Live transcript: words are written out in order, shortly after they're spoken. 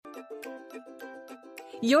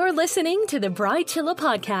You're listening to the Bridechilla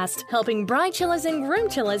podcast, helping bridechillas and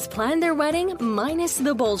groomchillas plan their wedding minus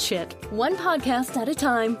the bullshit. One podcast at a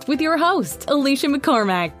time with your host, Alicia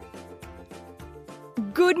McCormack.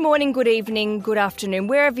 Good morning, good evening, good afternoon,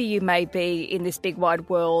 wherever you may be in this big wide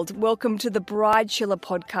world. Welcome to the Bridechilla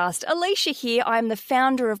podcast. Alicia here. I'm the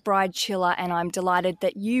founder of Bridechilla, and I'm delighted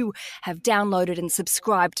that you have downloaded and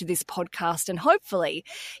subscribed to this podcast. And hopefully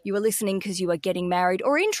you are listening because you are getting married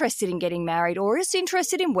or interested in getting married or just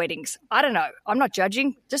interested in weddings. I don't know. I'm not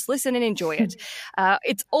judging. Just listen and enjoy it.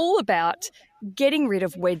 It's all about getting rid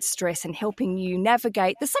of wed stress and helping you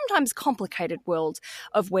navigate the sometimes complicated world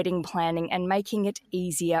of wedding planning and making it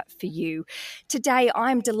easier for you. Today,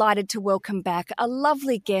 I'm delighted to welcome back a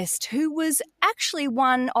lovely guest who was actually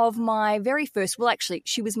one of my very first,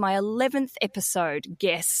 she was my 11th episode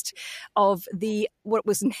guest of what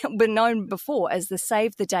was known before as the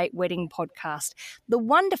Save the Date Wedding podcast, the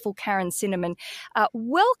wonderful Karen Cinnamon.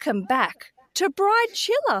 Welcome back to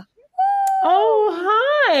Bridechilla.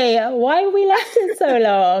 Oh, hi. Why have we left it so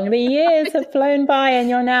long? The years have flown by and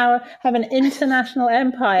you now have an international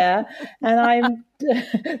empire and I'm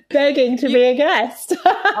begging to be a guest.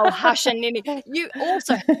 Oh, hush and Nini. You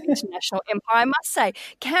also have an international empire, I must say.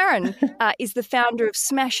 Karen is the founder of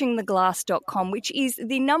smashingtheglass.com, which is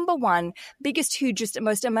the number one, biggest, hugest,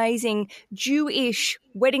 most amazing Jewish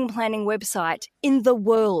wedding planning website in the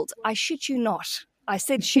world. I shit you not. I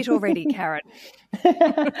said shit already, Karen.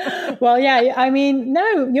 Well, yeah, I mean,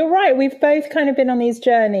 no, you're right. We've both kind of been on these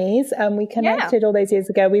journeys. We connected all those years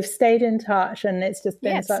ago. We've stayed in touch and it's just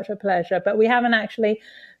been such a pleasure. But I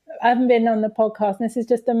haven't been on the podcast. And this is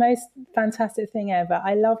just the most fantastic thing ever.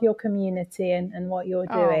 I love your community and what you're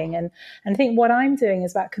doing. And I think what I'm doing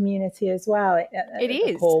is about community as well. It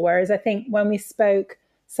is. Core. Whereas I think when we spoke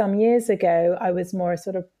some years ago, I was more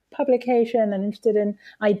sort of publication and interested in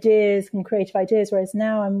ideas and creative ideas, whereas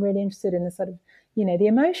now I'm really interested in the sort of, the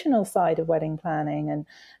emotional side of wedding planning and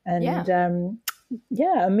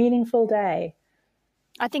a meaningful day.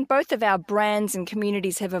 I think both of our brands and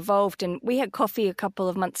communities have evolved, and we had coffee a couple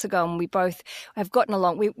of months ago and we both have gotten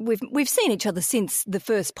along. We've seen each other since the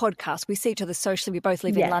first podcast. We see each other socially. We both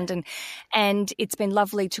live in London, and it's been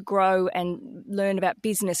lovely to grow and learn about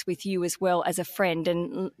business with you as well as a friend.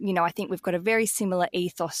 And, I think we've got a very similar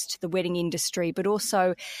ethos to the wedding industry, but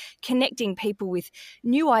also connecting people with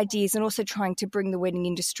new ideas and also trying to bring the wedding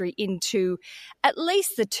industry into at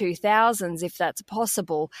least the 2000s, if that's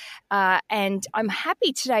possible. And I'm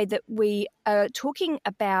happy today that we are talking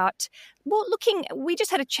about, we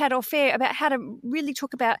just had a chat off air about how to really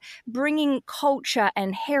talk about bringing culture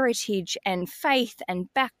and heritage and faith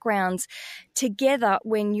and backgrounds together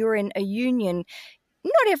when you're in a union.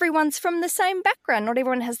 Not everyone's from the same background. Not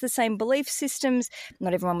everyone has the same belief systems.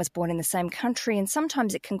 Not everyone was born in the same country. And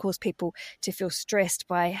sometimes it can cause people to feel stressed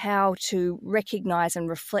by how to recognize and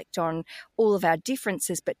reflect on all of our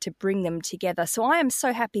differences, but to bring them together. So I am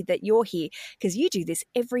so happy that you're here because you do this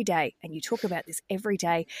every day and you talk about this every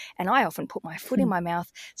day. And I often put my foot in my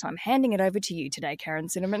mouth. So I'm handing it over to you today, Karen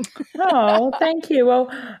Cinnamon. Oh, thank you. Well,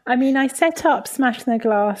 I mean, I set up Smash the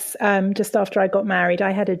Glass just after I got married.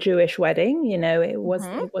 I had a Jewish wedding,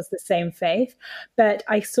 it was the same faith, but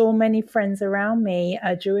I saw many friends around me,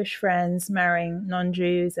 Jewish friends marrying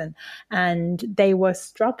non-Jews, and they were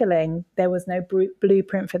struggling. There was no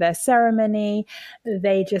blueprint for their ceremony.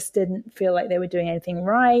 They just didn't feel like they were doing anything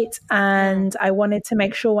right. And I wanted to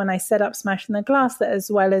make sure when I set up Smashing the Glass that as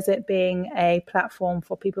well as it being a platform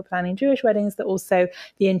for people planning Jewish weddings, that also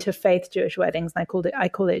the interfaith Jewish weddings, and I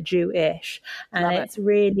call it Jewish. And it's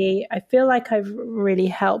really, I feel like I've really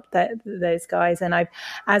helped those guys. And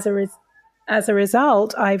as a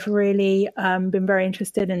result, I've really been very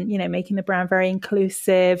interested in, making the brand very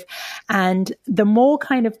inclusive. And the more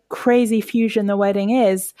kind of crazy fusion the wedding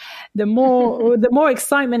is, the more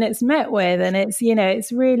excitement it's met with. And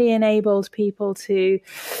it's really enabled people to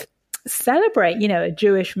celebrate, a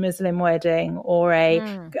Jewish Muslim wedding or a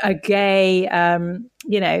gay,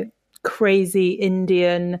 crazy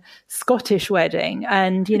Indian Scottish wedding.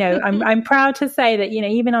 And I'm proud to say that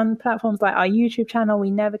even on platforms like our YouTube channel, we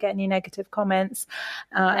never get any negative comments,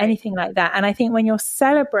 anything like that. And I think when you're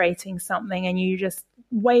celebrating something and you just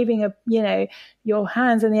waving your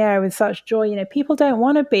hands in the air with such joy, people don't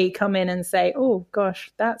want to come in and say, oh gosh,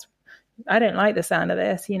 I don't like the sound of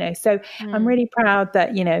this, So I'm really proud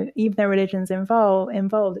that, even though religion's involved,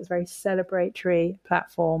 it's a very celebratory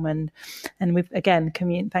platform, and we've again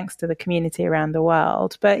thanks to the community around the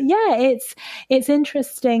world. But yeah, it's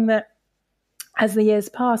interesting that as the years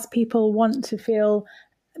pass, people want to feel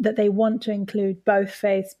that they want to include both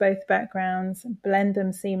faiths, both backgrounds, blend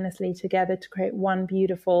them seamlessly together to create one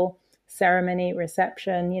beautiful ceremony,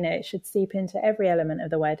 reception. It should seep into every element of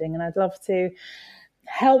the wedding. And I'd love to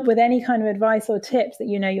help with any kind of advice or tips that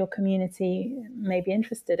your community may be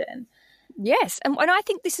interested in. Yes, and I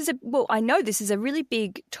think I know this is a really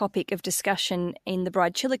big topic of discussion in the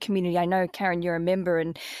Bride Chilla community. I know, Karen, you're a member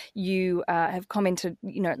and you have commented,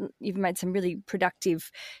 you've made some really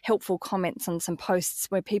productive, helpful comments on some posts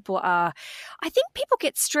where I think people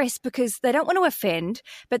get stressed because they don't want to offend,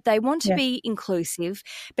 but they want to be inclusive.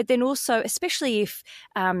 But then also, especially if,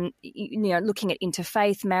 looking at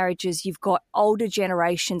interfaith marriages, you've got older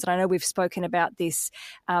generations. And I know we've spoken about this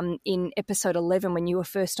in episode 11 when you were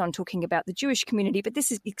first on talking about the Jewish community, but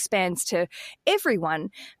this expands to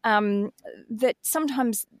everyone, that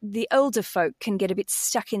sometimes the older folk can get a bit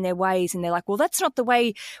stuck in their ways and they're like, well, that's not the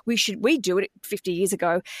way we do it 50 years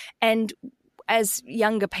ago. And as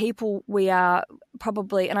younger people, we are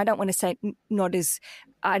probably, and I don't want to say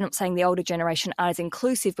I'm not saying the older generation are as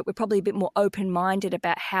inclusive, but we're probably a bit more open-minded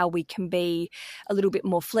about how we can be a little bit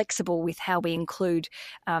more flexible with how we include,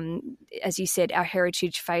 as you said, our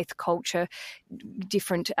heritage, faith, culture,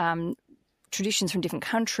 different traditions from different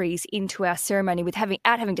countries into our ceremony without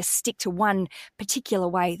having to stick to one particular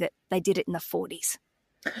way that they did it in the 40s.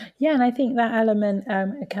 Yeah, and I think that element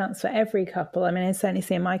accounts for every couple. I mean, I certainly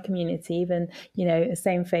see in my community, even, a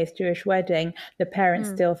same-faith Jewish wedding, the parents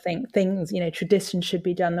still think things, traditions should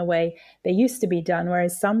be done the way they used to be done.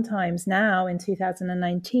 Whereas sometimes now in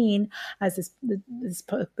 2019, as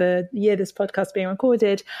the year this podcast is being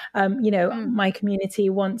recorded, my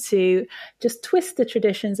community want to just twist the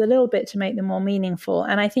traditions a little bit to make them more meaningful.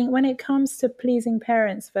 And I think when it comes to pleasing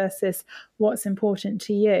parents versus what's important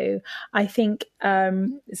to you, I think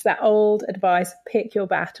it's that old advice, pick your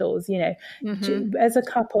battles. As a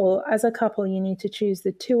couple, you need to choose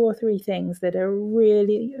the 2 or 3 things that are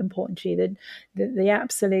really important to you, the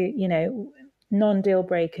absolute, non-deal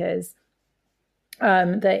breakers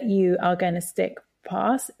that you are going to stick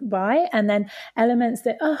by, and then elements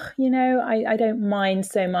that I don't mind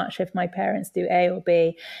so much if my parents do A or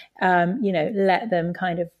B, let them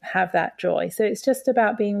kind of have that joy. So it's just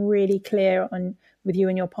about being really clear with you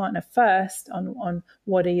and your partner first on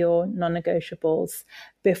what are your non-negotiables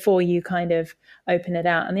before you kind of open it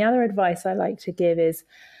out. And the other advice I like to give is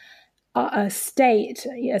state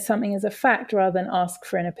something as a fact rather than ask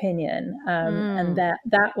for an opinion, and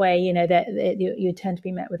that way you tend to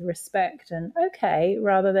be met with respect and okay,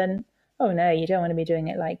 rather than oh no, you don't want to be doing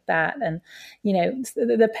it like that. And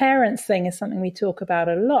the parents thing is something we talk about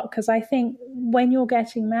a lot, because I think when you're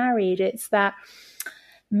getting married, it's that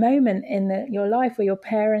moment in your life where your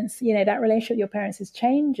parents, that relationship with your parents is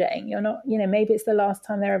changing. You're not, maybe it's the last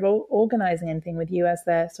time they're ever organizing anything with you as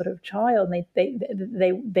their sort of child, and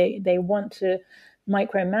they want to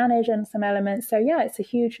micromanage in some elements. So yeah, it's a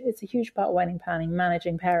huge part of wedding planning,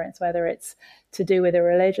 managing parents, whether it's to do with a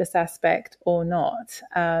religious aspect or not.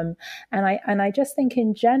 And I just think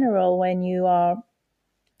in general, when you are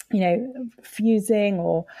fusing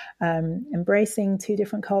or embracing 2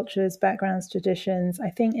 different cultures, backgrounds, traditions, I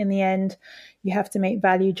think in the end, you have to make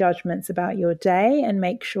value judgments about your day and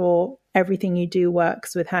make sure everything you do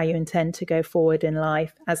works with how you intend to go forward in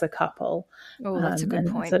life as a couple. Oh, that's a good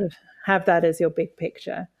point. Sort of have that as your big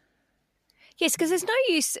picture. Yes, because there's no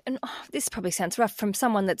use, and this probably sounds rough from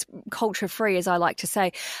someone that's culture free, as I like to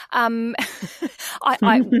say. Our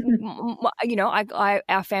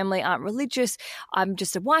family aren't religious. I'm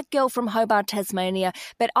just a white girl from Hobart, Tasmania,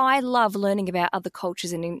 but I love learning about other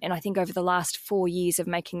cultures. And I think over the last 4 years of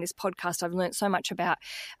making this podcast, I've learned so much about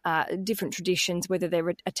different traditions, whether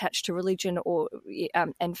they're attached to religion or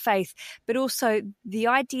and faith, but also the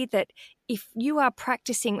idea that if you are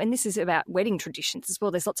practicing, and this is about wedding traditions as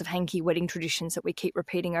well, there's lots of hanky wedding traditions that we keep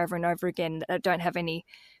repeating over and over again that don't have any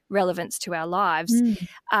relevance to our lives.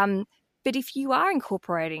 But if you are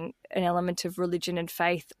incorporating an element of religion and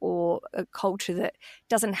faith or a culture that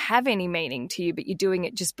doesn't have any meaning to you, but you're doing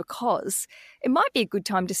it just because, it might be a good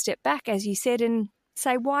time to step back, as you said, and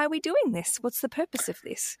say, why are we doing this? What's the purpose of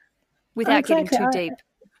this? Without getting too deep.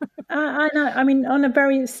 I know. I mean, on a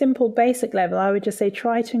very simple, basic level, I would just say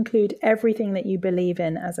try to include everything that you believe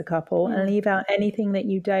in as a couple and leave out anything that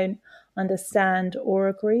you don't understand or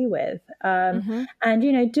agree with. And,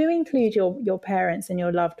 do include your parents and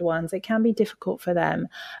your loved ones. It can be difficult for them,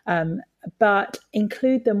 but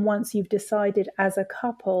include them once you've decided as a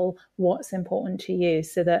couple what's important to you,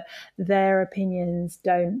 so that their opinions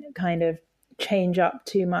don't kind of change up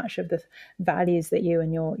too much of the values that you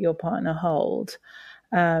and your partner hold.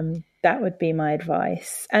 That would be my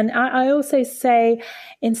advice. And I also say,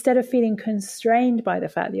 instead of feeling constrained by the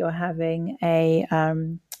fact that you're having a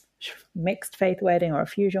mixed faith wedding or a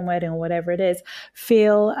fusion wedding or whatever it is,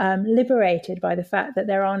 feel liberated by the fact that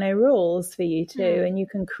there are no rules for you two, and you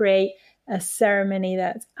can create a ceremony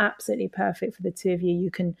that's absolutely perfect for the two of you.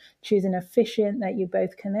 You can choose an officiant that you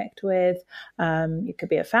both connect with. It could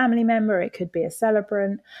be a family member, it could be a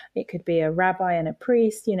celebrant, it could be a rabbi and a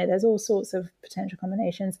priest. There's all sorts of potential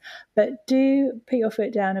combinations. But do put your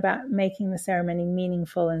foot down about making the ceremony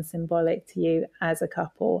meaningful and symbolic to you as a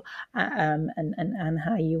couple, and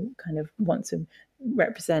how you kind of want to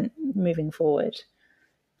represent moving forward.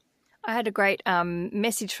 I had a great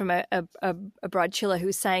message from a bride chiller who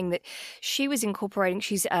was saying that she was incorporating,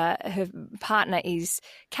 her partner is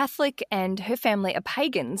Catholic and her family are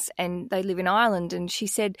pagans and they live in Ireland. And she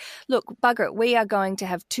said, look, bugger it, we are going to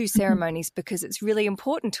have two ceremonies because it's really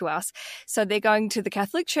important to us. So they're going to the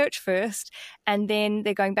Catholic church first, and then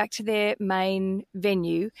they're going back to their main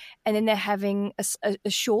venue, and then they're having a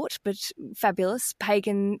short but fabulous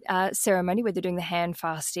pagan ceremony where they're doing the hand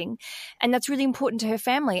fasting. And that's really important to her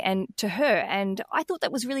family and to her. And I thought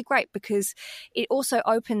that was really great because it also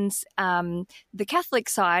opens the Catholic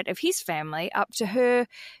side of his family up to her,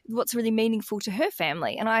 what's really meaningful to her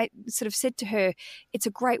family. And I sort of said to her, it's a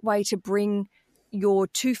great way to bring your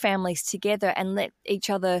two families together and let each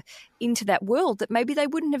other into that world that maybe they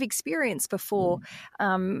wouldn't have experienced before,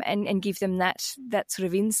 and give them that sort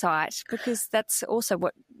of insight, because that's also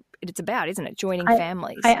what it's about, isn't it? Joining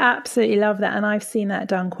families. I absolutely love that. And I've seen that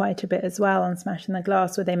done quite a bit as well on Smashing the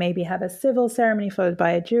Glass, where they maybe have a civil ceremony followed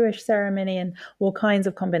by a Jewish ceremony and all kinds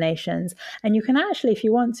of combinations. And you can actually, if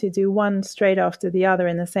you want to, do one straight after the other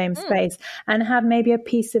in the same space and have maybe a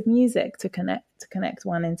piece of music to connect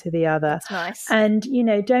one into the other. That's nice. And,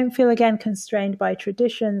 don't feel, again, constrained by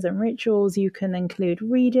traditions and rituals. You can include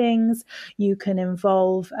readings. You can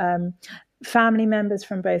involve family members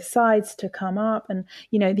from both sides to come up. And,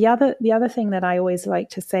 the other thing that I always like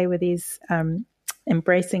to say with these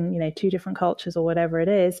embracing, two different cultures or whatever it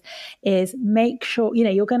is make sure,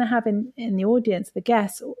 you're going to have in the audience, the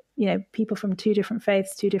guests, people from two different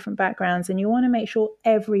faiths, two different backgrounds, and you want to make sure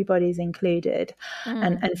everybody's included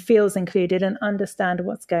and feels included and understand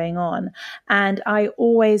what's going on. And I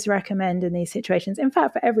always recommend in these situations, in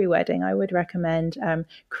fact, for every wedding, I would recommend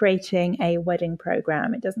creating a wedding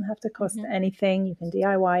program. It doesn't have to cost anything. You can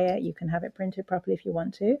DIY it. You can have it printed properly if you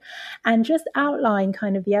want to, and just outline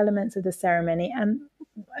kind of the elements of the ceremony and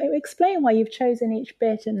explain why you've chosen each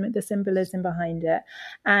bit and the symbolism behind it.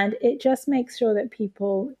 And it just makes sure that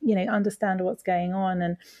people, understand what's going on.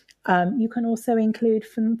 And you can also include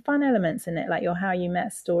some fun elements in it, like your how you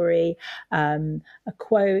met story, a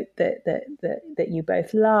quote that you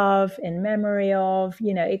both love in memory of.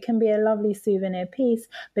 It can be a lovely souvenir piece,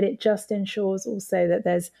 but it just ensures also that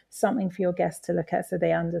there's something for your guests to look at so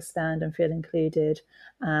they understand and feel included.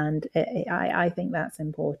 And I think that's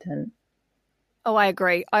important. Oh, I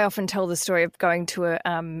agree. I often tell the story of going to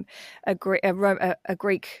a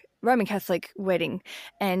Greek Roman Catholic wedding,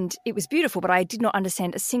 and it was beautiful, but I did not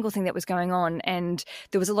understand a single thing that was going on, and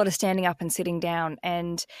there was a lot of standing up and sitting down,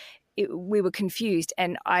 and we were confused.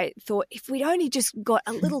 And I thought, if we'd only just got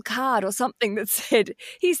a little card or something that said,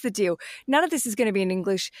 here's the deal, none of this is going to be in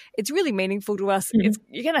English, it's really meaningful to us,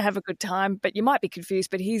 you're going to have a good time, but you might be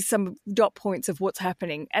confused, but here's some dot points of what's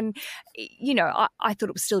happening. And I thought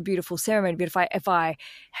it was still a beautiful ceremony, but if I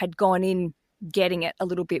had gone in getting it a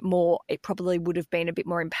little bit more, it probably would have been a bit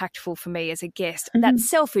more impactful for me as a guest. That's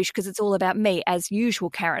selfish because it's all about me as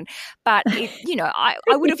usual, Karen. But I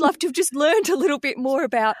would have loved to have just learned a little bit more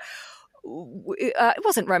about. It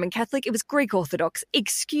wasn't Roman Catholic; it was Greek Orthodox.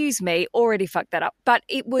 Excuse me, already fucked that up. But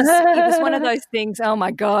it was one of those things. Oh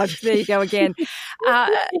my God, there you go again.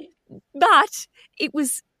 But it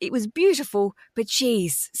was beautiful, but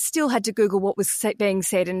geez, still had to Google what was being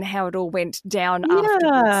said and how it all went down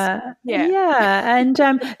afterwards. Yeah. And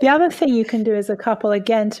the other thing you can do as a couple,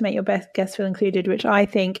 again, to make your best guests feel included, which I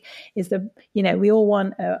think is we all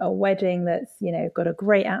want a wedding that's, got a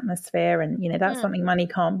great atmosphere, and, that's something money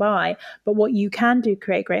can't buy. But what you can do,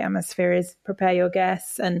 create great atmosphere, is prepare your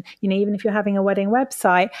guests. And, even if you're having a wedding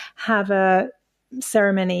website, have a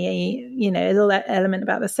ceremony, a little element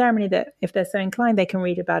about the ceremony that if they're so inclined, they can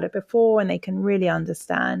read about it before and they can really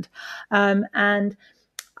understand. And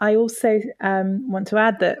I also want to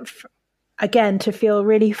add that again, to feel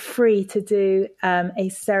really free to do a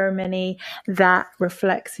ceremony that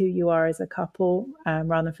reflects who you are as a couple,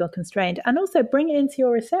 rather than feel constrained. And also bring it into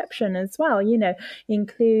your reception as well.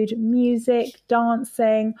 Include music,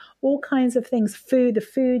 dancing, all kinds of things. Food, the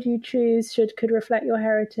food you choose could reflect your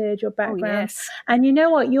heritage, your background. Oh, yes. And you know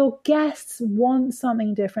what? Your guests want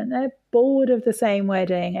something different. They're bored of the same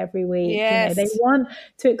wedding every week. Yes. They want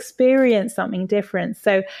to experience something different.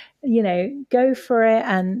 So, go for it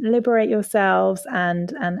and liberate yourselves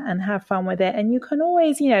and have fun with it. And you can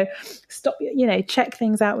always, stop, check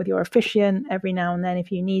things out with your officiant every now and then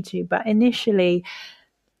if you need to. But initially,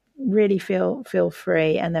 really feel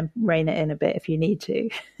free, and then rein it in a bit if you need to.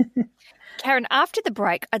 Karen, after the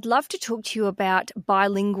break, I'd love to talk to you about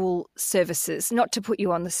bilingual services, not to put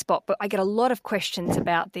you on the spot, but I get a lot of questions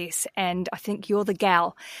about this, and I think you're the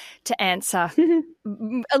gal to answer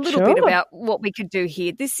a little bit about what we could do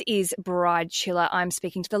here. This is Bride Chilla. I'm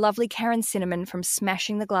speaking to the lovely Karen Cinnamon from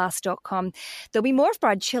smashingtheglass.com. There'll be more of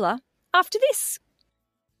Bride Chilla after this.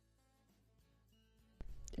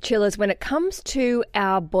 Chillers, when it comes to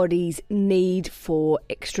our body's need for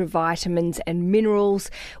extra vitamins and minerals,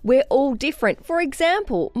 we're all different. For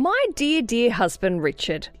example, my dear husband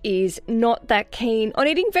Richard is not that keen on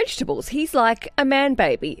eating vegetables. He's like a man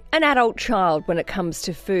baby, an adult child when it comes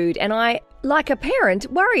to food, and I, like a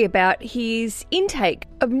parent, worry about his intake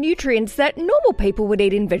of nutrients that normal people would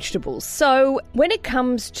eat in vegetables. So when it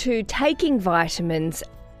comes to taking vitamins,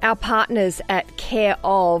 our partners at Care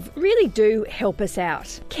Of really do help us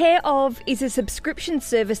out. Care Of is a subscription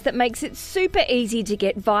service that makes it super easy to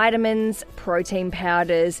get vitamins, protein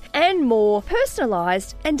powders, and more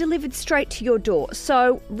personalised and delivered straight to your door.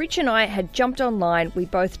 So Rich and I had jumped online. We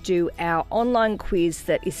both do our online quiz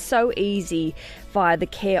that is so easy via the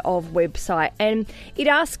Care Of website, and it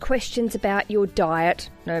asks questions about your diet,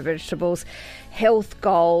 no vegetables, health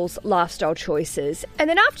goals, lifestyle choices. And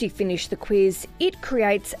then after you finish the quiz, it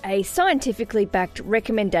creates a scientifically backed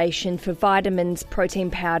recommendation for vitamins,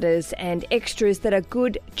 protein powders, and extras that are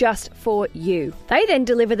good just for you. They then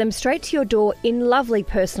deliver them straight to your door in lovely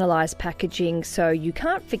personalised packaging, so you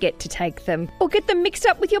can't forget to take them or get them mixed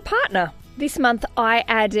up with your partner. This month, I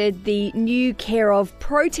added the new Care Of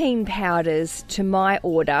protein powders to my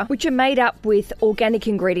order, which are made up with organic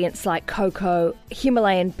ingredients like cocoa,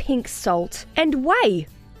 Himalayan pink salt, and whey.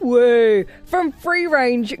 Whoa! From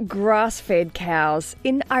free-range grass-fed cows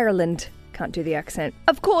in Ireland. Can't do the accent.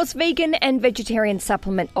 Of course, vegan and vegetarian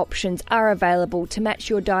supplement options are available to match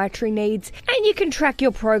your dietary needs, and you can track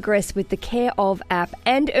your progress with the Care Of app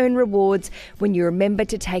and earn rewards when you remember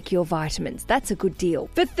to take your vitamins. That's a good deal.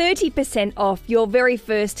 For 30% off your very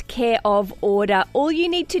first Care Of order, all you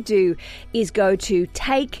need to do is go to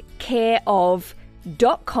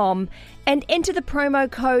takecareof.com and enter the promo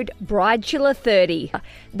code BRIDECHILLA30.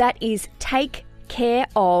 That is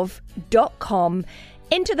takecareof.com.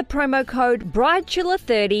 Enter the promo code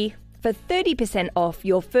BRIDECHILLA30 for 30% off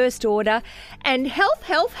your first order, and health.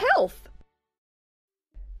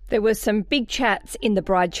 There were some big chats in the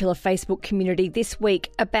Bride Chilla Facebook community this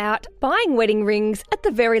week about buying wedding rings at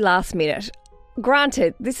the very last minute.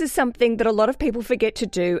 Granted, this is something that a lot of people forget to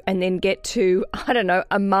do and then get to,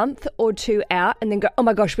 a month or two out and then go, oh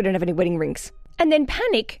my gosh, we don't have any wedding rings. And then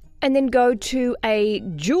panic and then go to a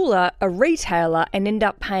jeweler, a retailer, and end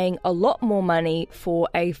up paying a lot more money for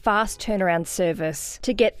a fast turnaround service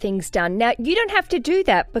to get things done. Now, you don't have to do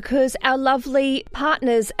that because our lovely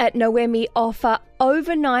partners at Noemi offer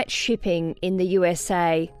overnight shipping in the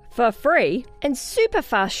USA for free and super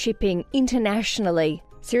fast shipping internationally.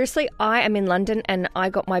 Seriously, I am in London and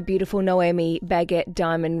I got my beautiful Noemi baguette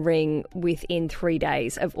diamond ring within 3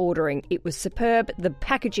 days of ordering. It was superb. The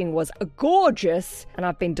packaging was gorgeous and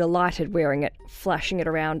I've been delighted wearing it, flashing it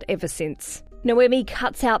around ever since. Noemi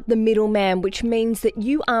cuts out the middleman, which means that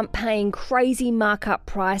you aren't paying crazy markup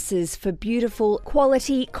prices for beautiful,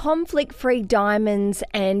 quality, conflict-free diamonds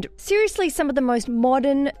and seriously some of the most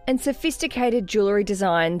modern and sophisticated jewellery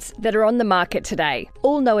designs that are on the market today.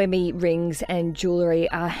 All Noemi rings and jewellery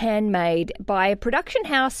are handmade by a production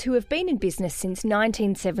house who have been in business since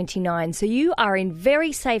 1979, so you are in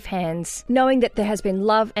very safe hands knowing that there has been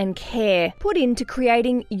love and care put into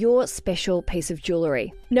creating your special piece of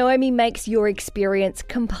jewellery. Noemi makes your experience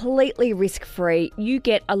completely risk-free. You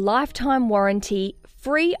get a lifetime warranty,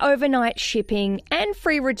 free overnight shipping, and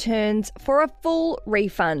free returns for a full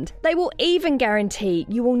refund. They will even guarantee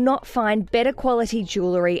you will not find better quality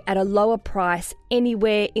jewellery at a lower price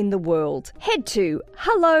anywhere in the world. Head to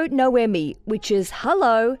Hello Noemi, which is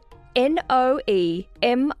hello, Noemie.com.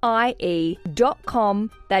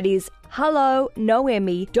 That is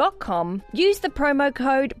hellonoemi.com. Use the promo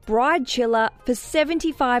code BRIDECHILLER for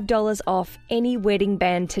 $75 off any wedding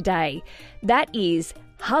band today. That is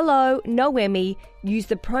Hello Noemi. Use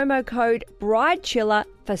the promo code BRIDECHILLER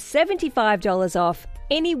for $75 off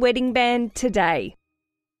any wedding band today.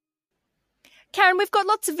 Karen, we've got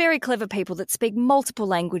lots of very clever people that speak multiple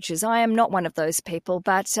languages. I am not one of those people,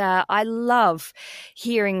 but I love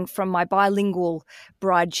hearing from my bilingual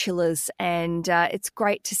bride chillers, and it's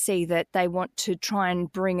great to see that they want to try and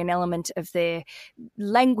bring an element of their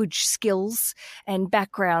language skills and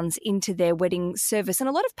backgrounds into their wedding service. And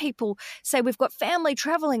a lot of people say we've got family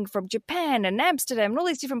traveling from Japan and Amsterdam and all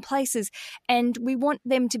these different places, and we want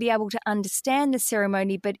them to be able to understand the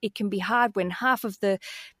ceremony, but it can be hard when half of the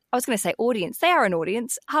audience. They are an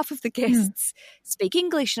audience. Half of the guests speak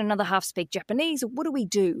English and another half speak Japanese. What do we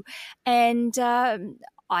do? And I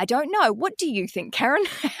don't know. What do you think, Karen?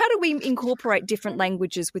 How do we incorporate different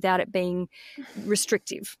languages without it being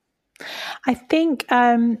restrictive? I think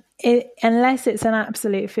unless it's an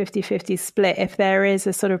absolute 50-50 split, if there is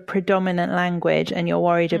a sort of predominant language and you're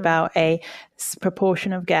worried about a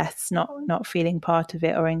proportion of guests not feeling part of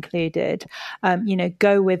it or included,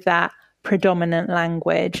 go with that predominant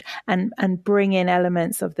language and bring in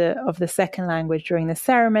elements of the second language during the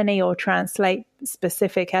ceremony, or translate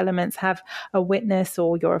specific elements, have a witness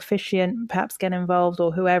or your officiant perhaps get involved,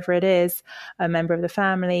 or whoever it is, a member of the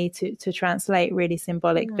family, to translate really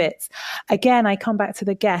symbolic bits. Again, I come back to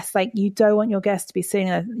the guests. Like, you don't want your guests to be sitting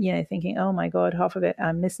there, thinking, oh my God, half of it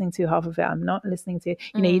I'm listening to, half of it I'm not listening to.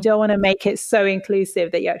 You don't want to make it so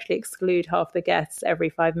inclusive that you actually exclude half the guests every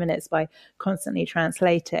 5 minutes by constantly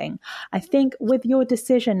translating. I think with your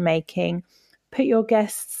decision making, put your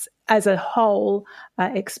guests as a whole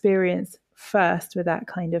experience first with that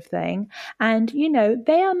kind of thing. And,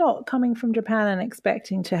 they are not coming from Japan and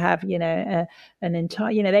expecting to have, an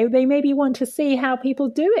entire, they maybe want to see how people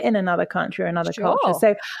do it in another country or another culture.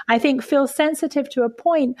 So I think feel sensitive to a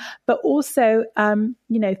point, but also,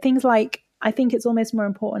 things like, I think it's almost more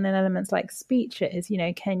important in elements like speeches.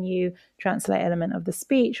 Can you translate element of the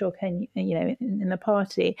speech, or can you, in the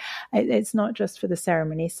party? It's not just for the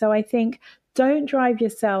ceremony. So I think don't drive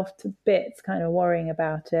yourself to bits kind of worrying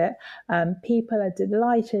about it. People are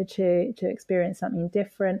delighted to experience something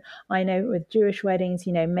different. I know with Jewish weddings,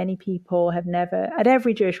 many people have never, at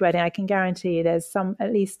every Jewish wedding, I can guarantee you there's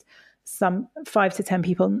at least some 5 to 10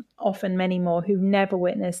 people, often many more, who've never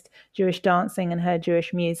witnessed Jewish dancing and heard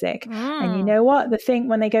Jewish music. And you know what? The thing,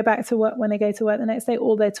 when they go back to work, when they go to work the next day,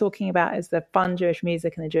 all they're talking about is the fun Jewish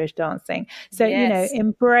music and the Jewish dancing. So,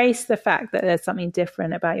 embrace the fact that there's something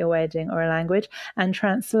different about your wedding or a language, and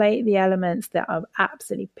translate the elements that are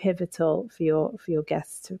absolutely pivotal for your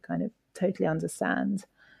guests to kind of totally understand.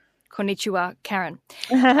 Konnichiwa, Karen.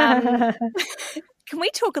 Can we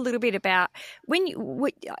talk a little bit about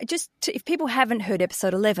if people haven't heard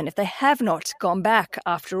episode 11, if they have not gone back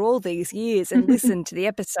after all these years and listened to the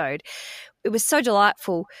episode, it was so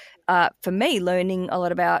delightful for me learning a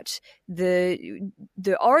lot about the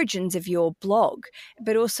origins of your blog,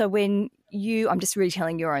 but also when I'm just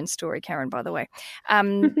retelling your own story, Karen, by the way.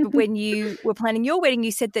 But when you were planning your wedding,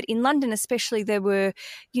 you said that in London especially there were,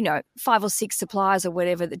 5 or 6 suppliers or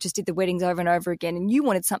whatever that just did the weddings over and over again, and you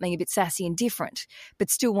wanted something a bit sassy and different, but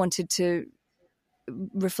still wanted to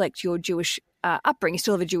reflect your Jewish upbringing. You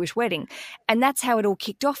still have a Jewish wedding. And that's how it all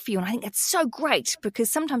kicked off for you. And I think that's so great, because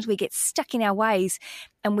sometimes we get stuck in our ways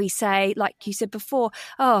and we say, like you said before,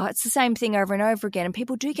 oh, it's the same thing over and over again. And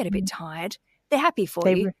people do get a bit tired. They're happy for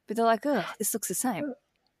you, but they're like, oh, this looks the same.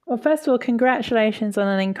 Well, first of all, congratulations on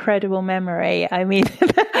an incredible memory. I mean,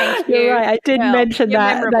 you're right. I did mention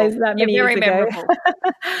that many years ago.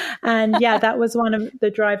 And that was one of the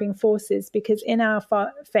driving forces, because in our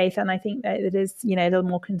faith, and I think that it is, a little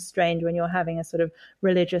more constrained when you're having a sort of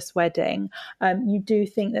religious wedding, you do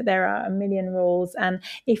think that there are a million rules. And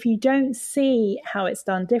if you don't see how it's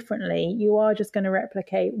done differently, you are just going to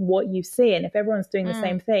replicate what you see. And if everyone's doing the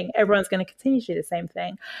same thing, everyone's going to continue to do the same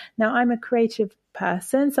thing. Now, I'm a creative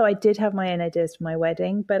person, so I did have my own ideas for my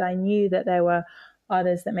wedding, but I knew that there were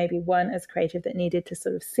others that maybe weren't as creative that needed to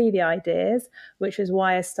sort of see the ideas, which is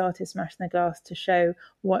why I started Smashing the Glass, to show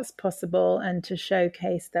what's possible and to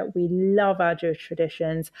showcase that we love our Jewish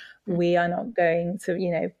traditions. We are not going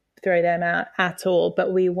to, throw them out at all,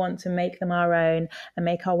 but we want to make them our own and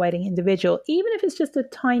make our wedding individual, even if it's just a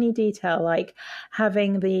tiny detail, like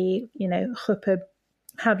having the, chuppah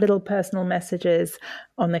have little personal messages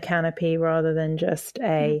on the canopy rather than just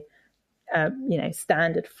a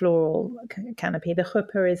standard floral canopy. The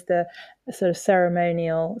chuppah is the sort of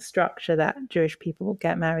ceremonial structure that Jewish people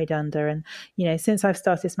get married under. And, since I've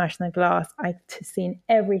started Smashing the Glass, I've seen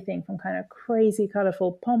everything from kind of crazy,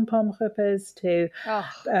 colourful pom-pom chuppahs to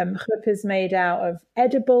chuppahs made out of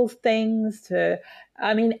edible things to,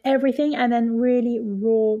 everything. And then really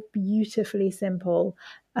raw, beautifully simple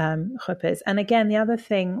chuppahs. And again, the other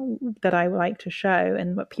thing that I like to show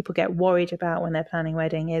and what people get worried about when they're planning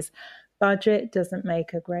wedding is budget doesn't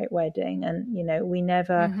make a great wedding. And, we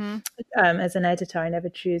never, as an editor, I never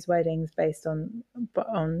choose weddings based on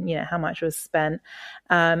how much was spent.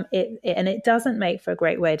 It doesn't make for a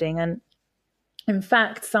great wedding. And in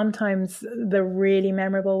fact, sometimes the really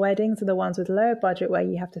memorable weddings are the ones with low budget where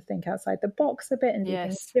you have to think outside the box a bit and do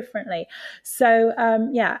things differently. So,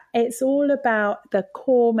 it's all about the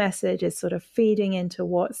core message is sort of feeding into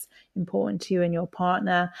what's important to you and your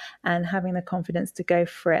partner and having the confidence to go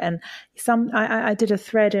for it. And I did a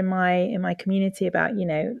thread in my community about,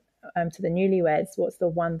 to the newlyweds, what's the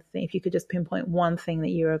one thing, if you could just pinpoint one thing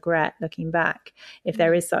that you regret looking back, if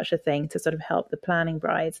there is such a thing, to sort of help the planning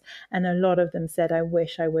brides. And a lot of them said, I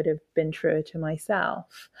wish I would have been truer to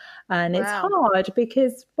myself. And It's hard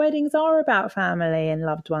because weddings are about family and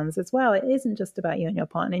loved ones as well. It isn't just about you and your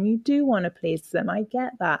partner, and you do want to please them. I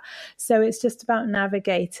get that. So it's just about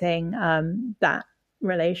navigating that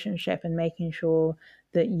relationship and making sure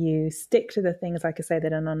that you stick to the things, like I say,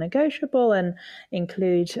 that are non-negotiable and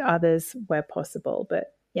include others where possible.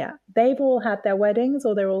 But yeah, they've all had their weddings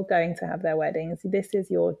or they're all going to have their weddings. This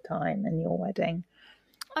is your time and your wedding.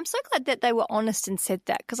 I'm so glad that they were honest and said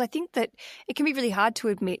that, because I think that it can be really hard to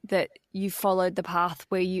admit that you followed the path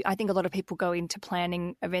where I think a lot of people go into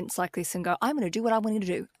planning events like this and go, I'm going to do what I want to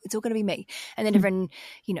do. It's all going to be me. And then everyone,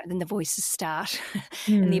 then the voices start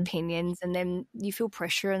and the opinions, and then you feel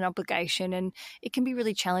pressure and obligation. And it can be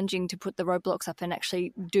really challenging to put the roadblocks up and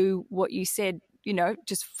actually do what you said,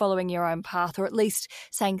 just following your own path, or at least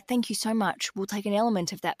saying, thank you so much. We'll take an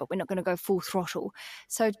element of that, but we're not going to go full throttle.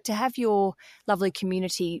 So to have your lovely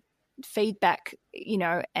community feedback,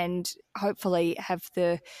 and hopefully have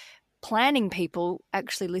the planning people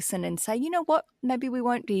actually listen and say, you know what, maybe we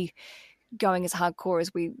won't be going as hardcore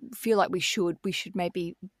as we feel like we should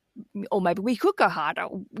maybe, or maybe we could go harder.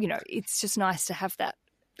 It's just nice to have that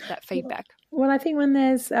feedback. Well, I think when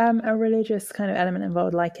there's a religious kind of element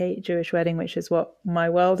involved, like a Jewish wedding, which is what my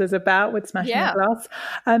world is about with Smashing the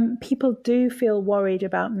Glass, people do feel worried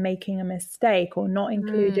about making a mistake or not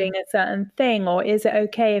including a certain thing. Or is it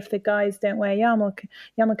okay if the guys don't wear yarmulkes,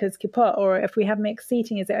 kippot, or if we have mixed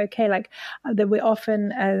seating, is it okay? Like that we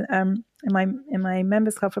often in my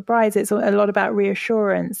members club for brides, it's a lot about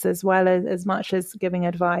reassurance as well as much as giving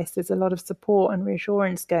advice. There's a lot of support and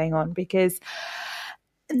reassurance going on, because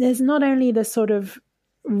there's not only the sort of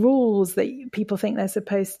rules that people think they're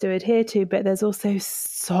supposed to adhere to, but there's also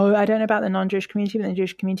I don't know about the non-Jewish community, but in the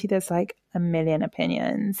Jewish community, there's like a million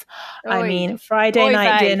opinions. Friday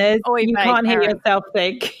night dinners, you can't hear yourself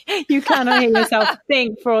think. You cannot hear yourself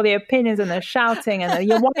think for all the opinions and the shouting and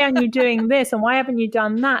why aren't you doing this and why haven't you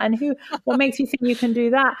done that and what makes you think you can do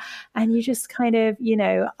that? And you just kind of,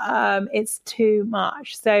 it's too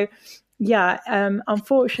much. So yeah,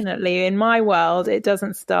 unfortunately, in my world, it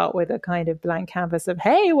doesn't start with a kind of blank canvas of,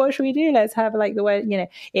 hey, what should we do? Let's have like the way,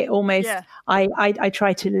 it almost, I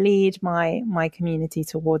try to lead my community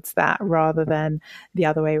towards that rather than the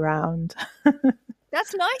other way around.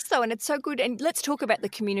 That's nice though, and it's so good. And let's talk about the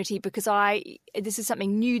community, because this is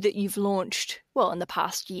something new that you've launched, in the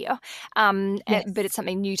past year, yes. But it's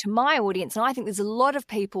something new to my audience. And I think there's a lot of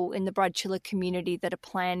people in the Bridechilla community that are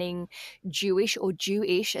planning Jewish or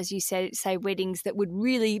Jewish, as you say, weddings that would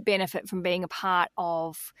really benefit from being a part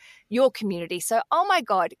of your community. So, oh my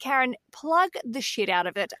God, Karen, plug the shit out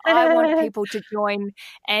of it. I want people to join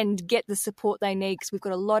and get the support they need, because we've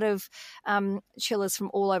got a lot of chillers from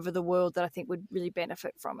all over the world that I think would really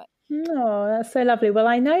benefit from it. Oh, that's so lovely. Well,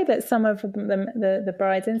 I know that some of the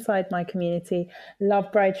brides inside my community love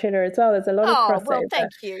Bridechilla as well. There's a lot of crossover. Well,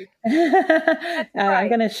 thank you. I'm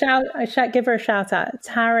going to give her a shout out.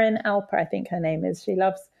 Taryn Alper, I think her name is.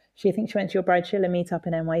 She thinks she went to your Bridechilla meetup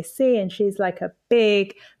in NYC, and she's like a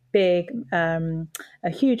a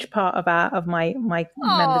huge part of my members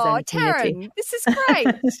and community. Taryn, this is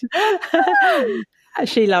great.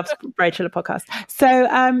 She loves Bridechilla podcast. So,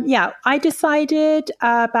 I decided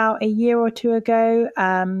about a year or two ago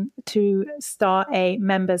to start a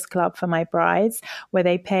members club for my brides, where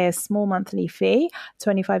they pay a small monthly fee,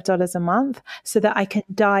 $25 a month, so that I can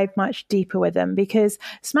dive much deeper with them. Because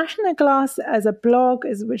Smashing the Glass as a blog,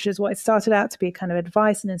 which is what it started out to be, kind of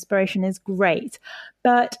advice and inspiration, is great.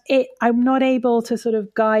 But I'm not able to sort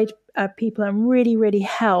of guide people and really, really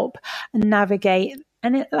help navigate.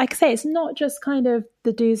 And like I say, it's not just kind of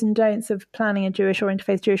the do's and don'ts of planning a Jewish or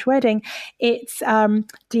interfaith Jewish wedding. It's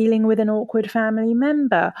dealing with an awkward family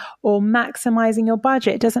member or maximizing your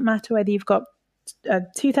budget. It doesn't matter whether you've got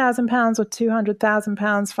 £2,000 or £200,000,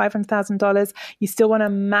 $500,000. You still want to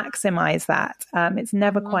maximize that. It's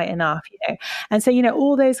never quite enough, And so,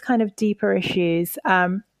 all those kind of deeper issues.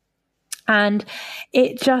 And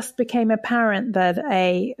it just became apparent that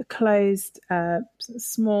a closed,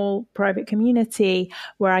 small private community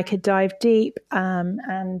where I could dive deep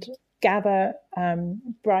and gather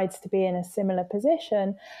brides to be in a similar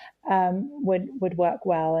position would work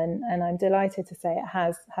well. And I'm delighted to say it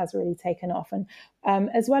has really taken off. And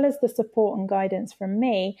as well as the support and guidance from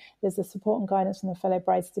me, there's the support and guidance from the fellow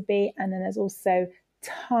brides to be, and then there's also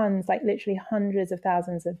tons, like literally hundreds of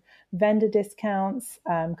thousands of vendor discounts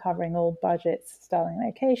covering all budgets, styling,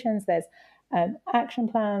 locations. There's action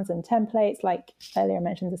plans and templates, like earlier I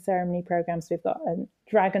mentioned the ceremony programs. We've got a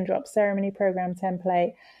drag and drop ceremony program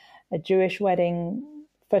template, a Jewish wedding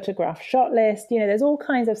photograph shot list. There's all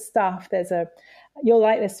kinds of stuff. You'll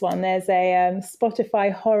like this one. There's a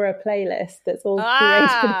Spotify horror playlist that's all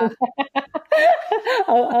curated.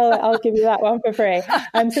 I'll give you that one for free.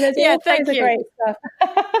 So there's all kinds of great stuff.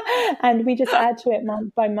 And we just add to it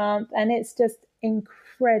month by month. And it's just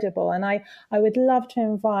incredible. And I would love to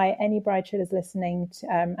invite any bride chillers listening.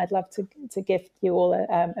 I'd love to gift you all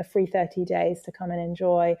a free 30 days to come and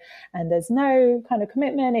enjoy. And there's no kind of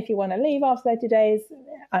commitment. If you want to leave after 30 days,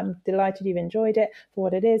 I'm delighted you've enjoyed it for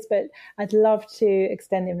what it is. But I'd love to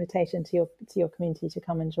extend the invitation to your community to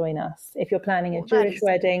come and join us. If you're planning a Jewish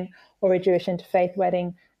wedding or a Jewish interfaith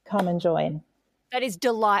wedding, come and join. That is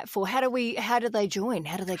delightful. How do they join?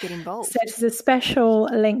 How do they get involved? So there's a special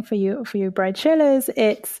link for you bride chillers.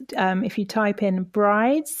 It's if you type in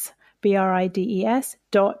brides, BRIDES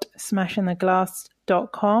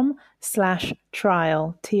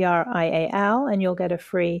 .smashingtheglass.com/trial, TRIAL, and you'll get a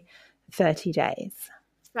free 30 days.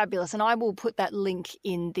 Fabulous. And I will put that link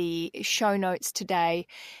in the show notes today,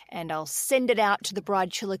 and I'll send it out to the Bride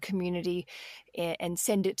Chiller community and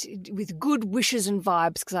send it with good wishes and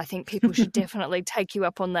vibes, because I think people should definitely take you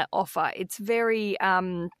up on that offer. It's very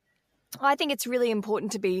I think it's really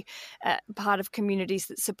important to be part of communities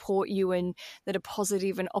that support you and that are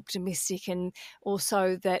positive and optimistic, and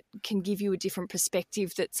also that can give you a different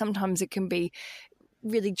perspective. That sometimes it can be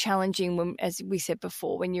really challenging when, as we said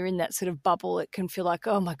before, when you're in that sort of bubble, it can feel like,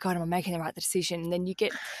 oh my God, am I making the right decision? And then you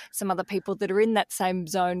get some other people that are in that same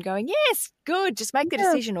zone going, yes, good, just make the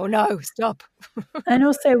decision, or no, stop. And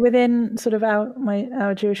also within sort of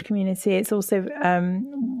our Jewish community, it's also,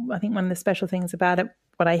 I think one of the special things about it,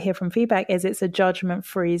 what I hear from feedback is it's a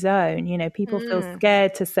judgment-free zone. People feel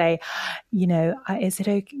scared to say, is it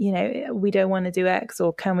okay? We don't want to do X,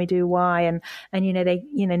 or can we do Y? And they,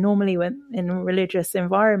 normally when in religious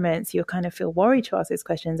environments, you kind of feel worried to ask those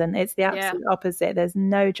questions, and it's the absolute opposite. There's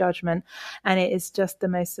no judgment, and it is just the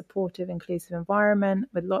most supportive, inclusive environment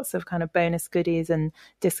with lots of kind of bonus goodies and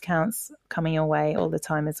discounts coming your way all the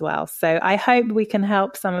time as well. So I hope we can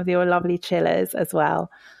help some of your lovely chillers as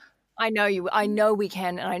well. I know we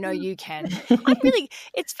can, and I know you can.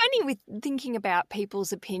 It's funny with thinking about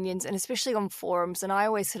people's opinions, and especially on forums, and I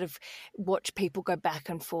always sort of watch people go back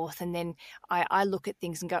and forth, and then I look at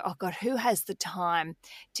things and go, oh God, who has the time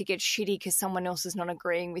to get shitty because someone else is not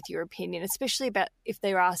agreeing with your opinion, especially about if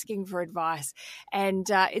they're asking for advice. And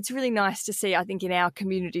it's really nice to see, I think, in our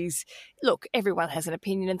communities, look, everyone has an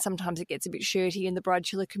opinion, and sometimes it gets a bit shirty in the Bride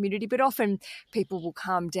Chiller community, but often people will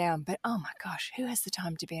calm down. But oh my gosh, who has the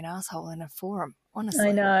time to be an asshole in a forum? Honestly,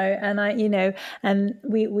 I know, and and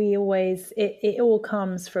we always it all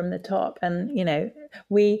comes from the top, and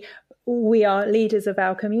we are leaders of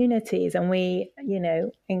our communities, and we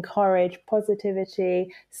encourage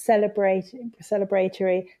positivity,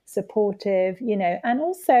 celebratory, supportive, and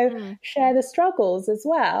also share the struggles as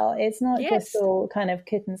well. It's not just all kind of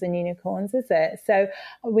kittens and unicorns, is it? So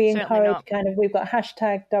we encourage we've got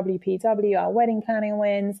hashtag WPW, our wedding planning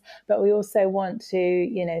wins, but we also want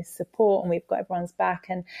to support, and we've got everyone's back.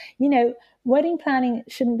 And wedding planning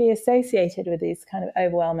shouldn't be associated with these kind of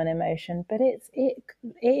overwhelming emotion, but it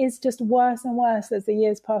is just worse and worse as the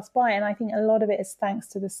years pass by. And I think a lot of it is thanks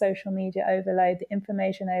to the social media overload, the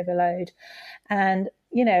information overload. And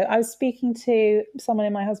I was speaking to someone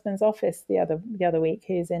in my husband's office the other week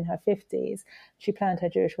who's in her 50s. She planned her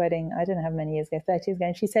Jewish wedding, I don't know how many years ago, 30 years ago.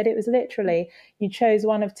 And she said it was literally, you chose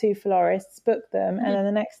one of two florists, booked them, and then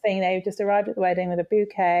the next thing they just arrived at the wedding with a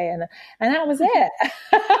bouquet, and that was it.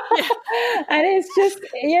 And it's just,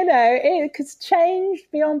 it's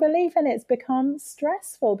changed beyond belief, and it's become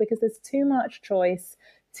stressful because there's too much choice,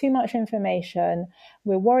 too much information.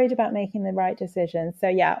 We're worried about making the right decision. So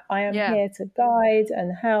yeah, I am here to guide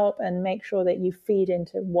and help and make sure that you feed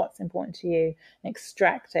into what's important to you and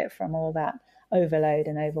extract it from all that overload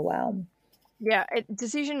and overwhelm. Yeah,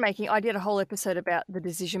 decision making. I did a whole episode about the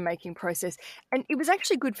decision making process, and it was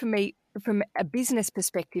actually good for me from a business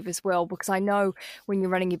perspective as well, because I know when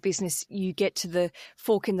you're running your business, you get to the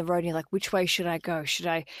fork in the road and you're like, which way should I go? Should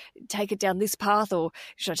I take it down this path or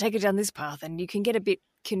should I take it down this path? And you can get a bit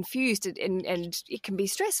confused and it can be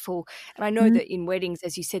stressful. And I know that in weddings,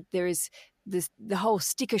 as you said, there is the whole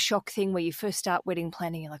sticker shock thing where you first start wedding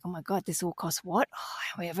planning, you're like, oh my God, this all costs what? Oh,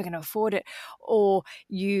 how are we ever going to afford it? Or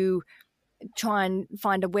you try and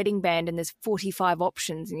find a wedding band and there's 45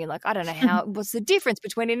 options and you're like, I don't know what's the difference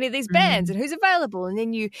between any of these bands and who's available, and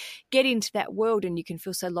then you get into that world and you can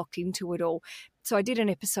feel so locked into it all. So I did an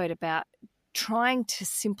episode about trying to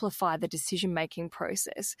simplify the decision-making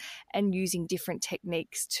process and using different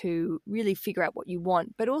techniques to really figure out what you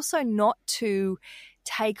want, but also not to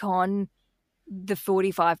take on the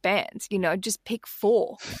 45 bands, just pick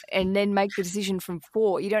 4 and then make the decision from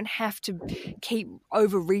 4. You don't have to keep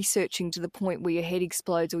over researching to the point where your head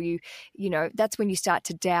explodes, or that's when you start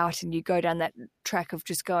to doubt and you go down that track of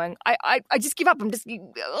just going, I just give up. I'm just,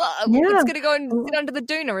 I'm just going to go and sit under the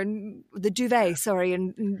doona and the duvet,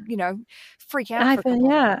 and freak out.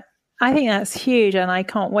 I think that's huge, and I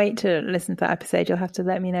can't wait to listen to that episode. You'll have to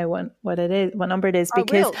let me know what it is, what number it is,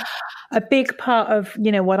 because a big part of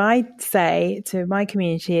what I say to my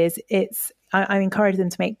community is I encourage them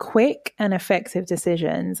to make quick and effective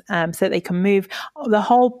decisions, so that they can move. The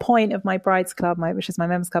whole point of my Brides Club, which is my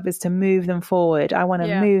members club, is to move them forward. I want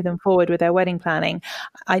to move them forward with their wedding planning.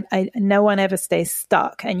 No one ever stays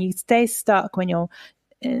stuck, and you stay stuck when you're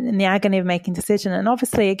in the agony of making decision. And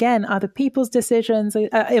obviously, again, other people's decisions,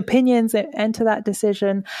 opinions enter that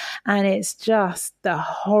decision, and it's just the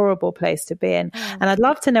horrible place to be in. And I'd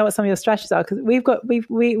love to know what some of your strategies are, because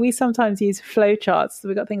we sometimes use flow charts. So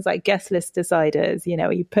we've got things like guest list deciders,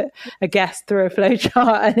 where you put a guest through a flow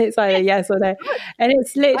chart and it's either yes or no. And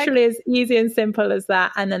it's literally as easy and simple as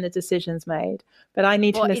that, and then the decision's made. But I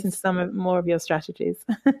need to listen to more of your strategies.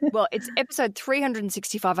 Well, it's episode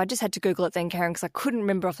 365. I just had to Google it then, Karen, because I couldn't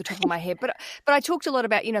remember off the top of my head. But I talked a lot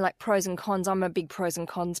about, like pros and cons. I'm a big pros and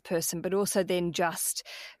cons person, but also then just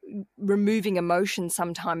removing emotion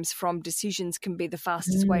sometimes from decisions can be the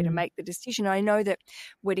fastest way to make the decision. I know that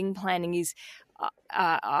wedding planning is,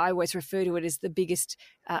 I always refer to it as the biggest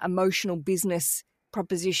emotional business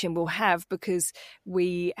proposition we'll have, because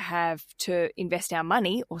we have to invest our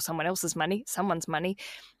money, or someone's money,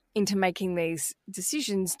 into making these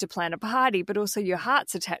decisions to plan a party, but also your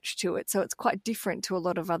heart's attached to it. So it's quite different to a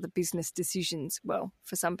lot of other business decisions. Well,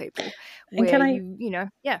 for some people, where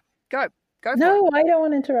go. No, I don't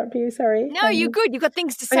want to interrupt you. Sorry. No, you're good. You've got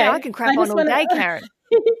things to say. Okay. I can crap on all day, Karen.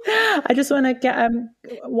 I just want to get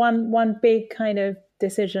one big kind of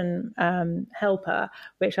decision helper,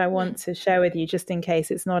 which I want to share with you, just in case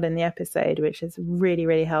it's not in the episode, which has really,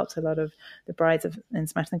 really helped a lot of the brides in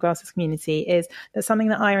Smashing the Glasses community, is that something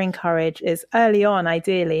that I encourage is early on,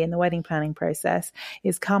 ideally in the wedding planning process,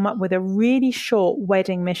 is come up with a really short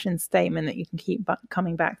wedding mission statement that you can keep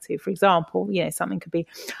coming back to. For example, something could be,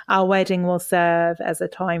 our wedding will serve as a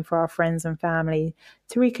time for our friends and family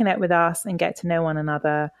to reconnect with us and get to know one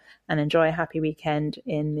another and enjoy a happy weekend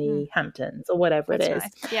in the Hamptons, or whatever it is.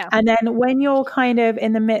 Nice. Yeah. And then when you're kind of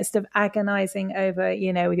in the midst of agonizing over,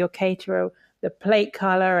 with your caterer, the plate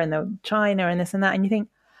color and the china and this and that, and you think,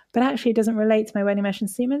 but actually it doesn't relate to my wedding mission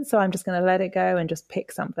statement, so I'm just going to let it go and just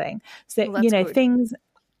pick something. So, good. Things,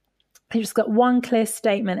 you just got one clear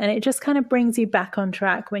statement, and it just kind of brings you back on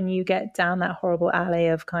track when you get down that horrible alley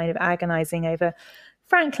of kind of agonizing over,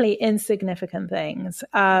 frankly, insignificant things.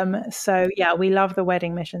 So yeah, we love the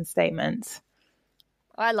wedding mission statement.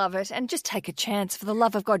 I love it. And just take a chance. For the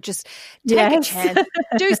love of God, just take a chance.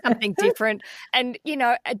 Do something different. And,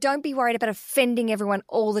 don't be worried about offending everyone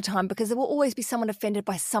all the time, because there will always be someone offended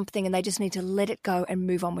by something, and they just need to let it go and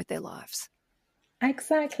move on with their lives.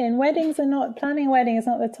 Exactly. And planning a wedding is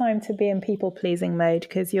not the time to be in people-pleasing mode,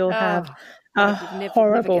 because you'll have a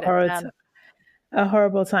horrible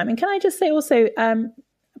time. And can I just say also,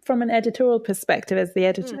 from an editorial perspective,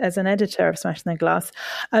 as an editor of Smashing the Glass,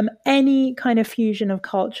 any kind of fusion of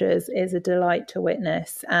cultures is a delight to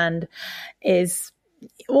witness, and is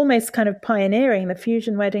almost kind of pioneering. The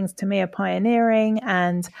fusion weddings to me are pioneering,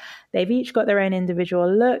 and they've each got their own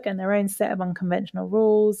individual look and their own set of unconventional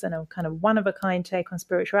rules and a kind of one-of-a-kind take on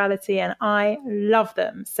spirituality, and I love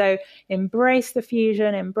them. So embrace the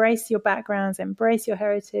fusion, embrace your backgrounds, embrace your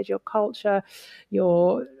heritage, your culture,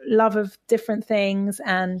 your love of different things,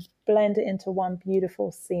 and blend it into one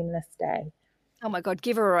beautiful, seamless day. Oh my God,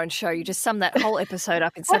 give her her own show. You just summed that whole episode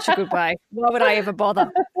up in such a good way. Why would I ever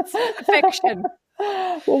bother? It's perfection.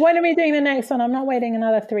 Well, when are we doing the next one? I'm not waiting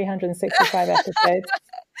another 365 episodes.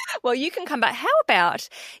 Well, you can come back. How about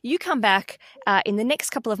you come back in the next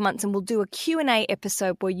couple of months, and we'll do a Q&A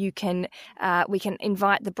episode where you can we can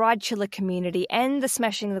invite the Bride Chilla community and the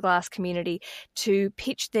Smashing the Glass community to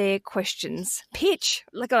pitch their questions. Pitch?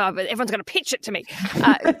 Like, everyone's going to pitch it to me.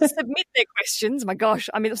 Submit their questions. My gosh,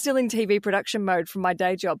 I mean, I'm still in TV production mode from my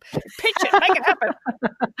day job. Pitch it. Make it happen.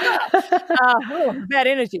 Bad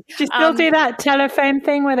energy. Do you still do that telephone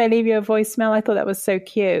thing where they leave you a voicemail? I thought that was so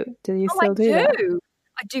cute. Do you still do that?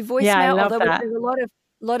 I do voicemail, yeah, I love although that. there's a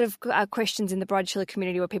lot of questions in the Bride Chilla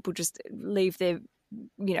community where people just leave their,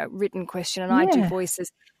 written question, and I do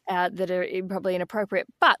voices that are probably inappropriate.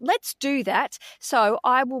 But let's do that. So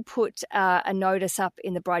I will put a notice up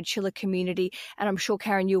in the Bride Chilla community, and I'm sure,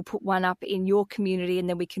 Karen, you'll put one up in your community, and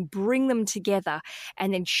then we can bring them together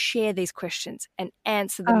and then share these questions and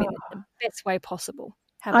answer them in the best way possible.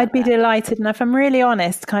 I'd be delighted. And if I'm really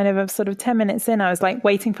honest, kind of sort of 10 minutes in, I was like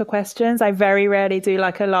waiting for questions. I very rarely do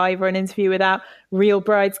like a live or an interview without real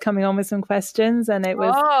brides coming on with some questions. And it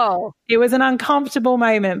was an uncomfortable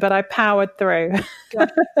moment, but I powered through.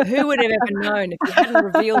 God, who would have ever known if you hadn't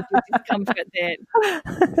revealed your discomfort then?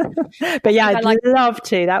 But yeah, I'd love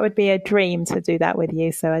to. That would be a dream to do that with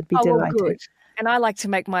you. So I'd be delighted. Well, good. And I like to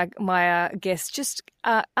make my guests just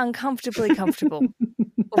uncomfortably comfortable.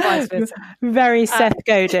 Or vice versa. Very Seth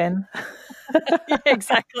Godin. Yeah,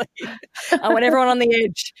 exactly. I want everyone on the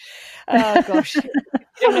edge. Oh, gosh. If you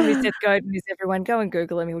don't know who Seth Godin is, everyone, go and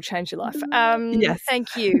Google him. He will change your life. Yes.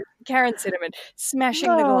 Thank you, Karen Cinnamon. Smashing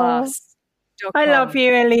the Glass. I love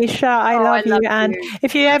you, Alicia. I love you. And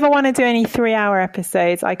if you ever want to do any 3-hour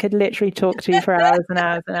episodes, I could literally talk to you for hours and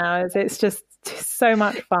hours and hours. It's just so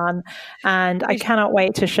much fun. And I cannot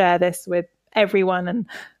wait to share this with everyone and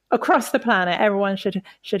across the planet. Everyone should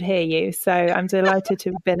hear you. So I'm delighted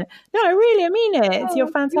to have been. No, really, I mean it. You're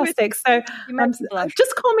fantastic. So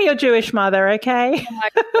just call me your Jewish mother, okay?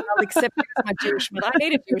 I'll accept you as my Jewish mother. I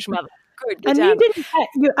need a Jewish mother. Good. And you didn't.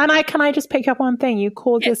 Can I just pick up one thing? You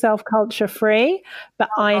called yourself culture free, but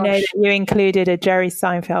I know that you included a Jerry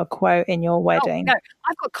Seinfeld quote in your wedding. No,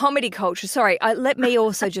 I've got comedy culture. Sorry, let me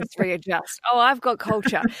also just readjust. I've got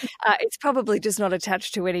culture. It's probably just not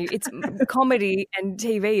attached to any. It's comedy, and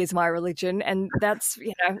TV is my religion, and that's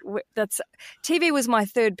TV was my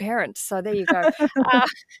third parent. So there you go.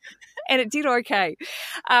 And it did okay.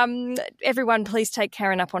 Everyone, please take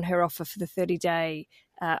Karen up on her offer for the 30-day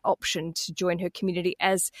option to join her community.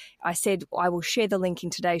 As I said, I will share the link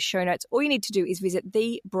in today's show notes. All you need to do is visit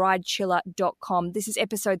thebridechilla.com. This is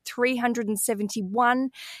episode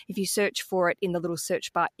 371. If you search for it in the little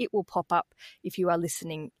search bar, it will pop up if you are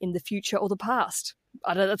listening in the future or the past.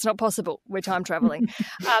 I know that's not possible. We're time traveling.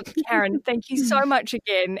 Karen, thank you so much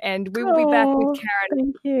again, and we will be back with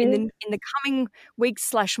Karen in the coming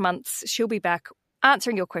weeks/months. She'll be back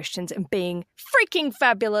answering your questions and being freaking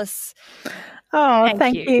fabulous. Oh,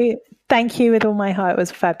 thank you. Thank you with all my heart. It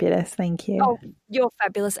was fabulous. Thank you. Oh, you're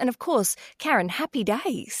fabulous. And of course, Karen, happy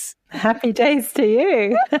days. Happy days to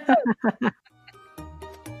you.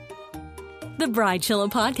 The Bride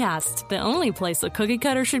Chilla Podcast. The only place a cookie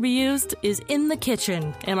cutter should be used is in the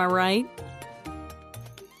kitchen. Am I right?